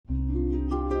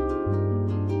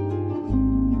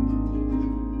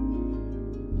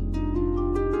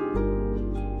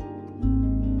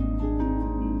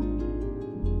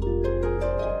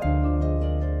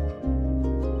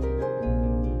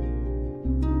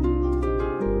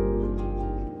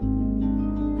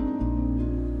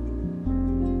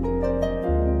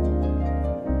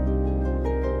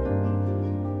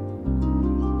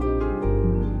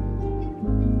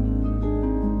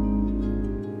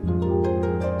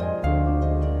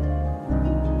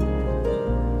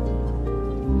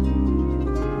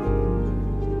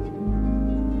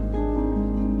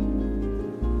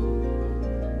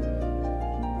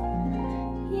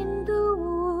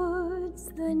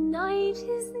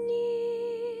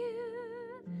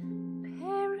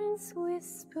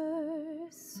whisper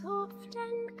soft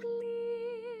and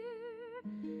clear,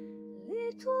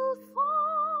 little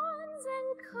fawns and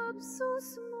cubs so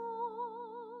small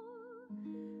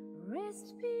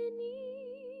rest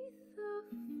beneath the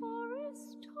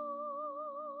forest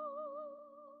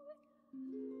tall.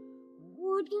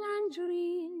 Woodland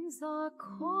dreams are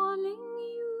calling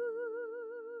you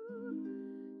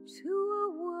to a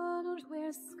world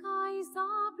where skies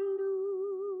are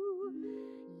blue.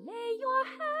 Lay your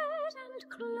head and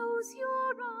close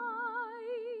your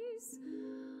eyes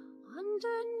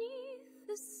underneath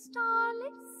the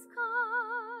starlit skies.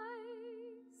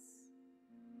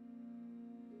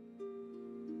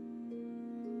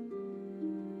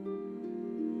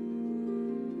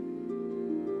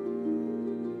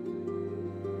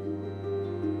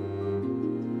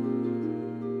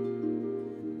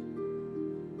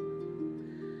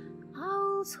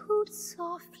 Owls hoot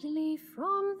softly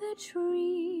from the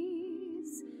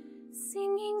trees,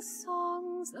 singing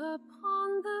songs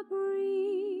upon the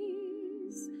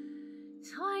breeze.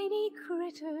 Tiny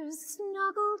critters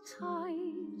snuggle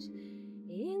tight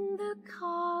in the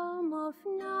calm of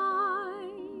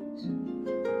night.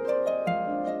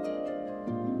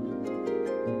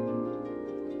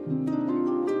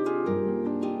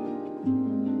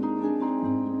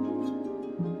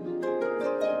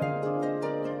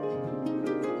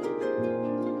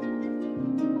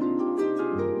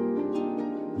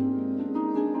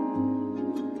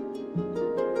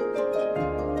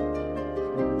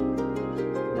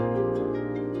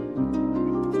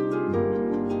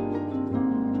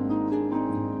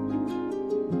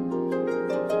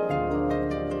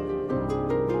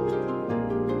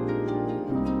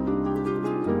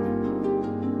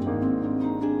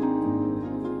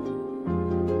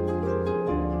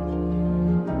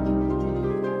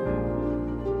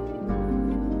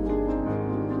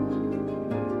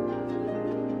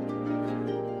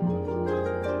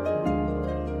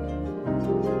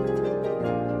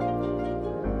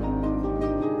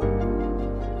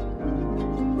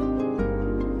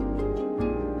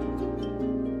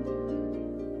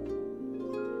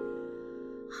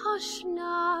 Hush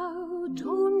now,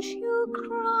 don't you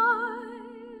cry,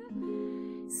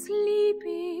 sleep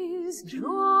is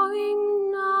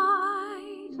drawing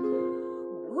nigh.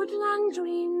 Woodland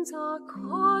dreams are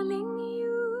calling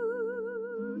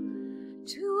you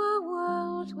to a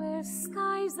world where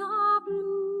skies are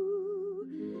blue.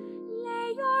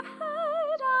 Lay your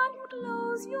head and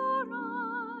close your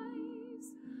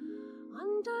eyes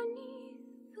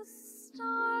underneath the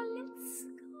starlit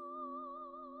skies.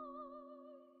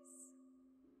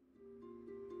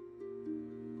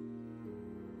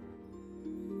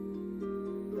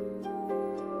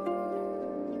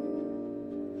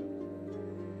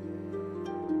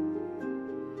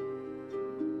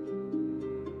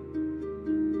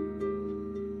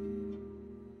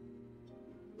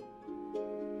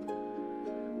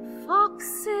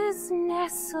 Foxes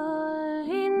nestle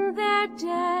in their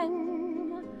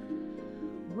den,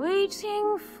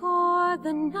 waiting for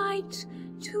the night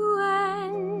to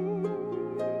end.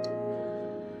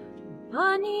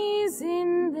 Bunnies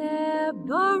in their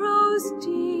burrows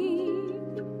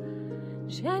deep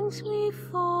gently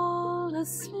fall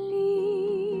asleep.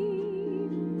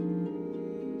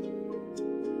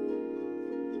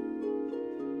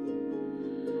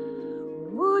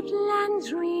 Woodland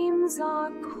dreams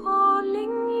are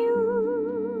calling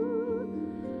you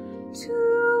to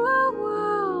a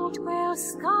world where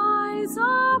skies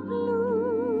are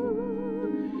blue.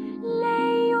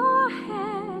 Lay your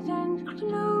head and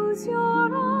close your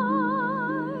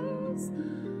eyes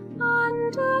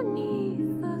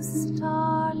underneath the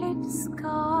starlit skies.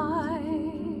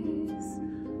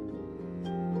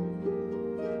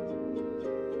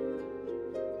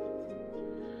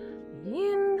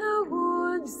 In the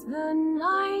woods the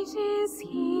night is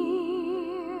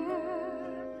here,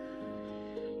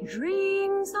 dream